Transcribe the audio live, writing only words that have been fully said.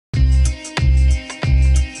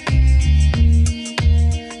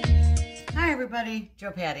everybody,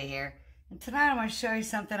 JoPaddy here. And tonight I'm going to show you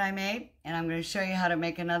something I made, and I'm going to show you how to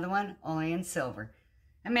make another one, only in silver.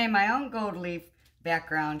 I made my own gold leaf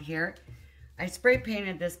background here. I spray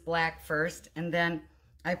painted this black first, and then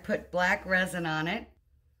I put black resin on it,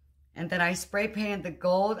 and then I spray painted the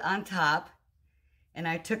gold on top, and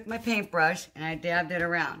I took my paintbrush and I dabbed it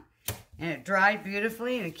around. And it dried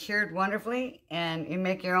beautifully and it cured wonderfully, and you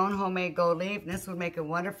make your own homemade gold leaf, and this would make a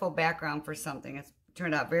wonderful background for something. It's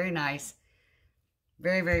turned out very nice.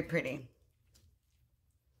 Very, very pretty.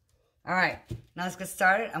 All right, now let's get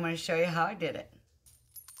started. I'm going to show you how I did it.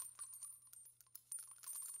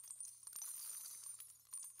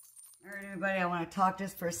 All right, everybody, I want to talk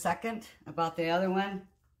just for a second about the other one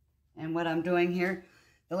and what I'm doing here.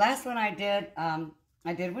 The last one I did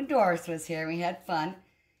when Doris was here. We had fun,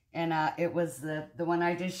 and it was the one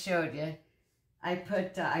I just showed you.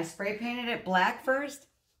 I spray painted it black first,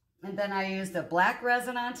 and then I used a black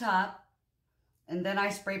resin on top, and then I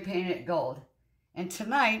spray painted it gold. And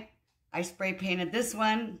tonight, I spray painted this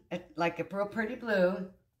one like a real pretty blue,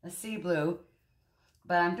 a sea blue,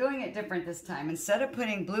 but I'm doing it different this time. Instead of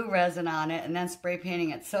putting blue resin on it and then spray painting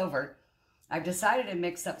it silver, I've decided to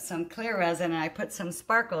mix up some clear resin, and I put some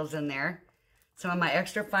sparkles in there, some of my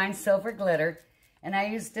extra fine silver glitter, and I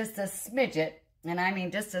used just a smidget, and I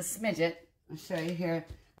mean just a smidget, I'll show you here,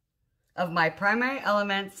 of my Primary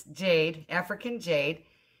Elements jade, African jade,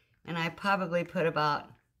 and I probably put about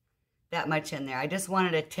that much in there. I just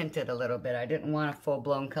wanted to tint it a little bit. I didn't want a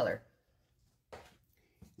full-blown color.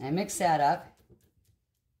 And I mix that up.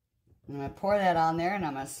 I'm going to pour that on there, and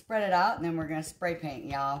I'm going to spread it out, and then we're going to spray paint,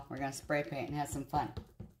 y'all. We're going to spray paint and have some fun.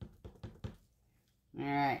 All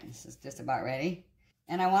right, this is just about ready.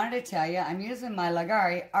 And I wanted to tell you, I'm using my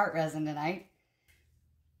Ligari art resin tonight.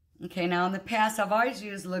 Okay, now in the past, I've always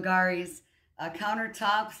used Ligari's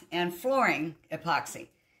countertops and flooring epoxy.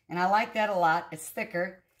 And I like that a lot. It's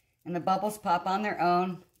thicker, and the bubbles pop on their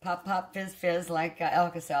own. Pop, pop, fizz, fizz, like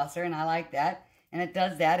Alka-Seltzer, and I like that. And it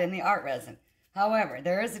does that in the art resin. However,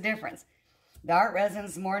 there is a difference. The art resin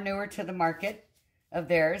is more newer to the market of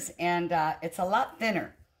theirs, and it's a lot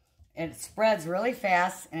thinner. It spreads really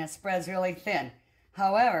fast, and it spreads really thin.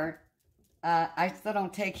 However, I still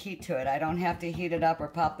don't take heat to it. I don't have to heat it up or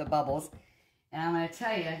pop the bubbles. And I'm going to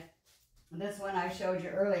tell you, this one I showed you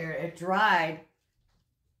earlier, it dried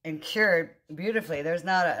and cured beautifully. There's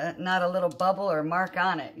not a little bubble or mark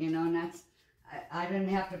on it, you know, and that's, I didn't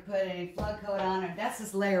have to put any flood coat on it. That's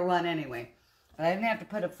just layer one anyway. But I didn't have to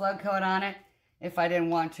put a flood coat on it if I didn't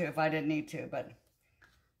want to, if I didn't need to, but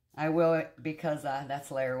I will because that's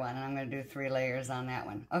layer one, and I'm going to do 3 layers on that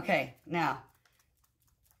one. Okay, now,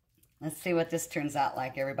 let's see what this turns out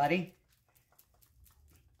like, everybody.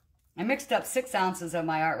 I mixed up 6 ounces of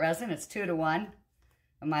my art resin. It's 2 to 1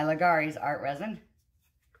 of my Ligari's art resin.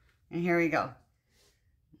 And here we go.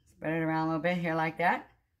 Spread it around a little bit here like that.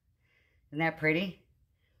 Isn't that pretty?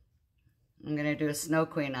 I'm going to do a Snow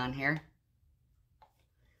Queen on here.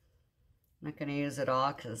 I'm not going to use it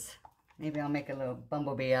all because maybe I'll make a little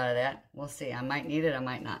bumblebee out of that. We'll see. I might need it. I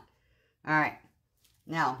might not. All right.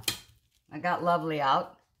 Now, I got Lovely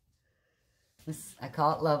out. I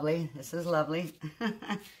call it Lovely. This is Lovely.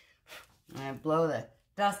 I blow the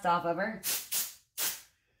dust off of her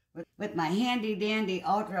with my handy dandy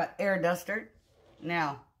Ultra Air Duster.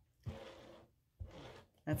 Now,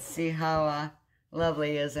 let's see how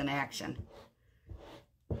Lovely is in action.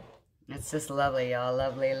 It's just lovely, y'all.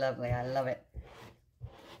 Lovely, lovely. I love it.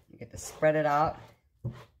 You get to spread it out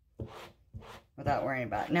without worrying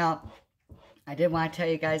about it. Now, I did want to tell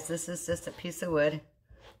you guys, this is just a piece of wood.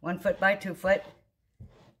 1 foot by 2 foot.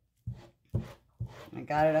 I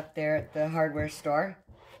got it up there at the hardware store.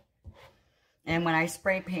 And when I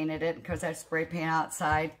spray painted it, because I spray paint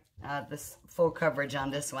outside, this full coverage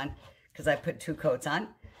on this one, because I put 2 coats on.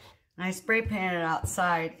 And I spray painted it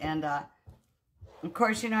outside, and of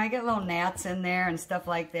course, you know, I get little gnats in there and stuff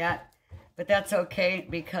like that. But that's okay,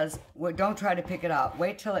 because don't try to pick it out.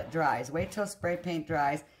 Wait till it dries. Wait till spray paint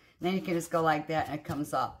dries. And then you can just go like that and it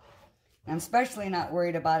comes off. I'm especially not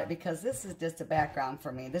worried about it because this is just a background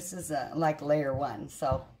for me. This is like layer 1.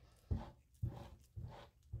 So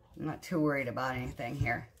I'm not too worried about anything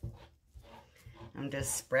here. I'm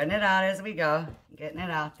just spreading it out as we go. Getting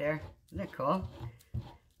it out there. Isn't it cool?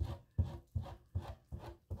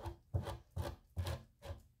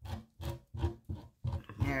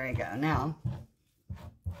 There we go. Now,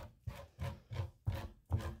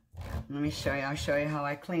 let me show you. I'll show you how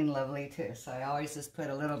I clean Lovely too. So I always just put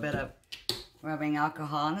a little bit of rubbing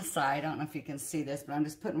alcohol on the side. I don't know if you can see this, but I'm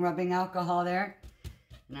just putting rubbing alcohol there.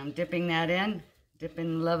 And I'm dipping that in.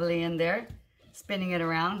 Dipping Lovely in there. Spinning it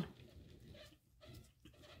around.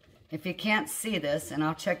 if you can't see this, and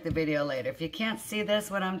I'll check the video later, if you can't see this,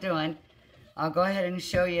 what I'm doing, I'll go ahead and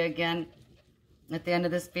show you again at the end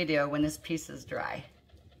of this video when this piece is dry.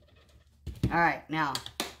 All right, now,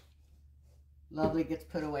 lovely gets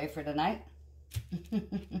put away for tonight.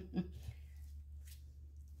 And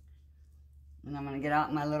I'm going to get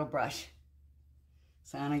out my little brush.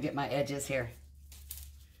 So I'm going to get my edges here.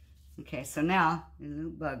 Okay, so now, there's a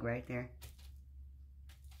little bug right there.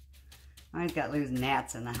 I always got loose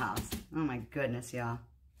gnats in the house. Oh my goodness, y'all.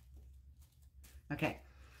 Okay,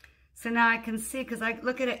 so now I can see, because I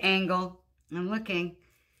look at an angle, I'm looking,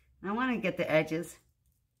 and I want to get the edges,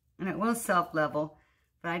 and it will self-level,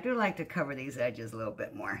 but I do like to cover these edges a little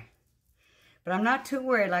bit more. But I'm not too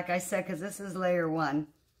worried, like I said, because this is layer 1,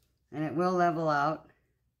 and it will level out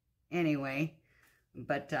anyway,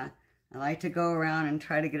 but I like to go around and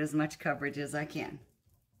try to get as much coverage as I can.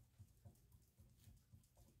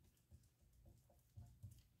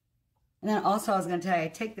 And then also I was going to tell you, I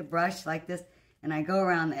take the brush like this and I go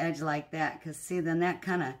around the edge like that, because see, then that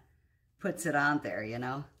kind of puts it on there, you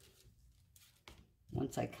know.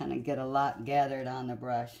 Once I kind of get a lot gathered on the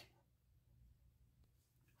brush.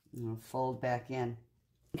 And I'll fold back in.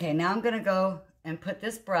 Okay, now I'm going to go and put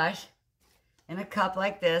this brush in a cup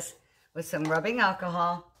like this with some rubbing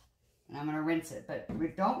alcohol, and I'm going to rinse it. But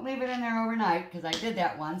don't leave it in there overnight, because I did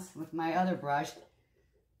that once with my other brush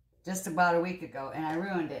just about a week ago, and I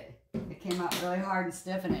ruined it. It came out really hard and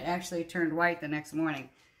stiff, and it actually turned white the next morning.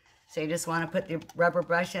 So you just want to put the rubber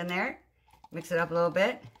brush in there, mix it up a little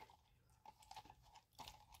bit.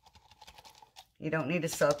 You don't need to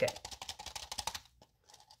soak it.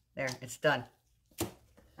 There, it's done.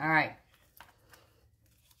 All right.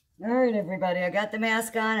 All right, everybody, I got the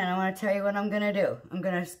mask on, and I want to tell you what I'm going to do. I'm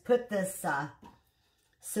going to put this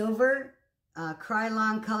silver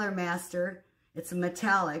Krylon Color Master. It's a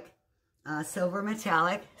metallic, silver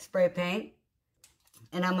metallic spray paint.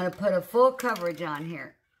 And I'm going to put a full coverage on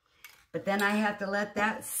here. But then I have to let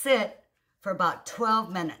that sit for about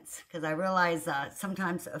 12 minutes. Because I realize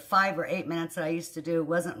sometimes 5 or 8 minutes that I used to do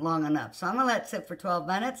wasn't long enough. So I'm going to let it sit for 12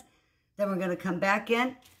 minutes. Then we're going to come back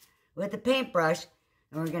in with the paintbrush.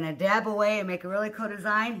 And we're going to dab away and make a really cool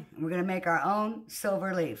design. And we're going to make our own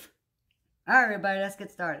silver leaf. All right, everybody, let's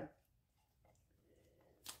get started.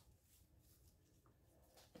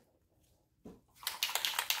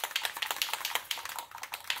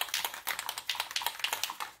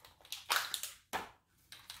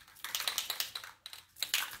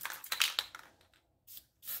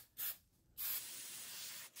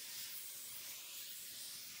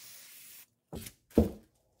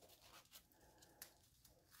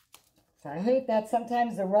 So I hate that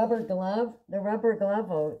sometimes the rubber glove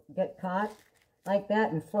will get caught like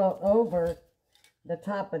that and float over the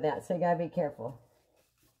top of that. So you gotta be careful.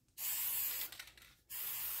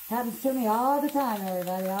 Happens to me all the time,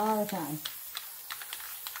 everybody, all the time.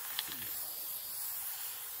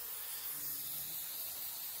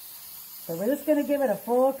 So we're just gonna give it a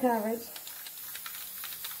full coverage,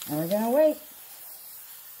 and we're gonna wait.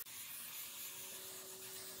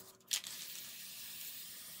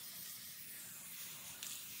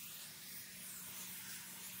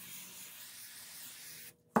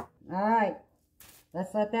 All right,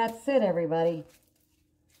 let's let that sit, everybody.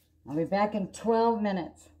 I'll be back in 12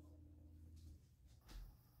 minutes.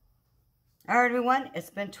 All right, everyone, it's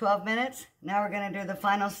been 12 minutes. Now we're going to do the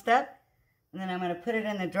final step. And then I'm going to put it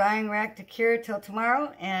in the drying rack to cure till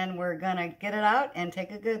tomorrow. And we're going to get it out and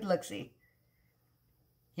take a good look-see.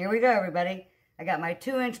 Here we go, everybody. I got my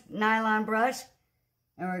 2-inch nylon brush.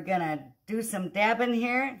 And we're going to do some dabbing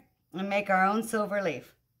here and make our own silver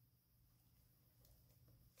leaf.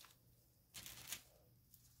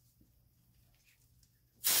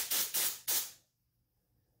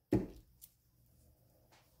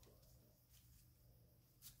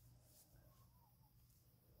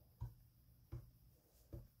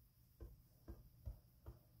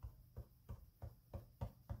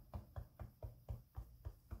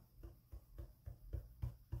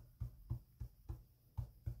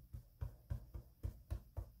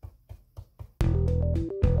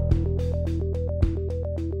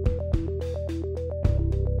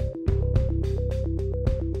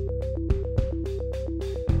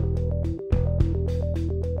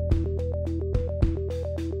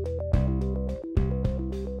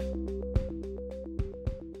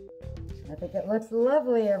 I think it looks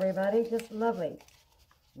lovely, everybody, just lovely.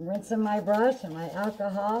 I'm rinsing my brush and my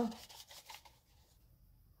alcohol.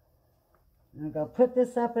 I'm going to go put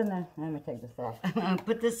this up in the, let me take this off. I'm going to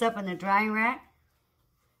put this up in the drying rack.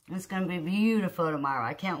 It's going to be beautiful tomorrow.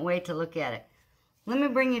 I can't wait to look at it. Let me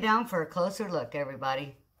bring you down for a closer look,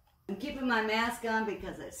 everybody. I'm keeping my mask on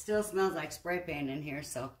because it still smells like spray paint in here.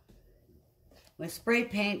 So with spray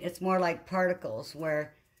paint, it's more like particles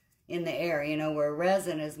where in the air, you know, where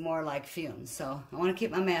resin is more like fumes. So I want to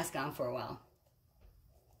keep my mask on for a while.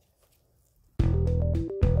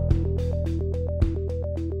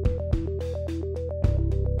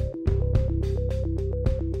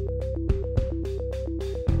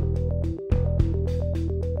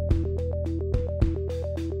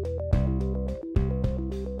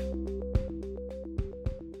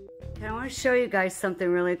 I want to show you guys something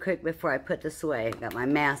really quick before I put this away. I got my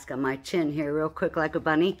mask on my chin here real quick like a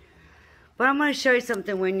bunny. But I'm going to show you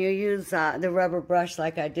something when you use the rubber brush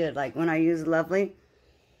like I did, like when I use Lovely.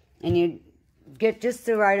 And you get just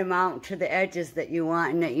the right amount to the edges that you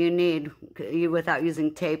want and that you need without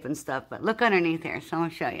using tape and stuff. But look underneath here, so I'm going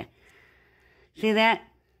to show you. See that?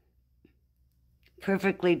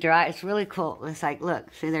 Perfectly dry. It's really cool. It's like,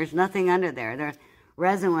 look, see, there's nothing under there. The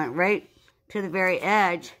resin went right to the very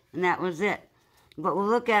edge, and that was it. But we'll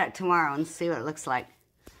look at it tomorrow and see what it looks like,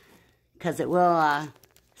 because it will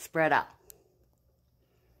spread out.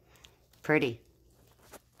 Pretty.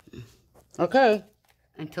 Okay,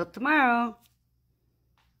 until tomorrow.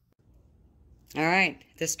 All right,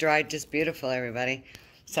 this dried just beautiful, everybody.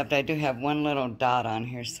 Except I do have one little dot on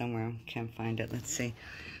here somewhere. Can't find it. Let's see.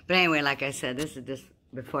 But anyway, like I said, this is just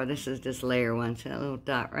before. This is just layer one. So that little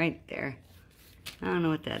dot right there. I don't know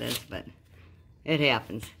what that is, but it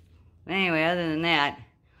happens. But anyway, other than that,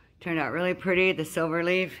 turned out really pretty, the silver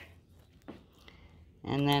leaf.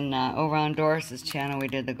 And then over on Doris's channel, we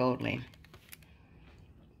did the gold leaf.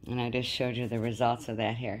 And I just showed you the results of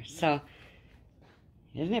that here. So,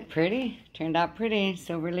 isn't it pretty? Turned out pretty.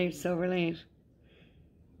 Silver leaf, silver leaf.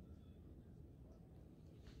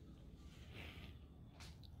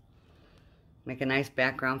 Make a nice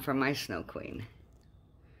background for my Snow Queen.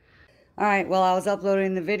 Alright, while I was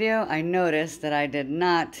uploading the video, I noticed that I did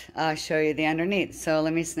not show you the underneath. So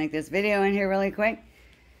let me sneak this video in here really quick.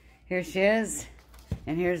 Here she is,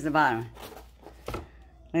 and here's the bottom.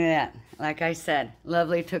 Look at that. Like I said,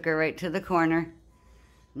 Lovely took her right to the corner.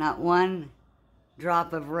 Not one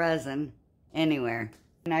drop of resin anywhere.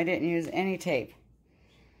 And I didn't use any tape.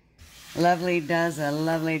 Lovely does a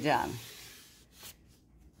lovely job.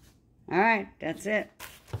 Alright, that's it.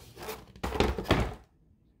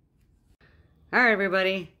 Alright,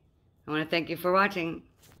 everybody. I want to thank you for watching.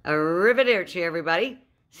 Arrivederci, everybody.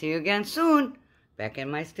 See you again soon. Back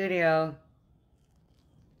in my studio.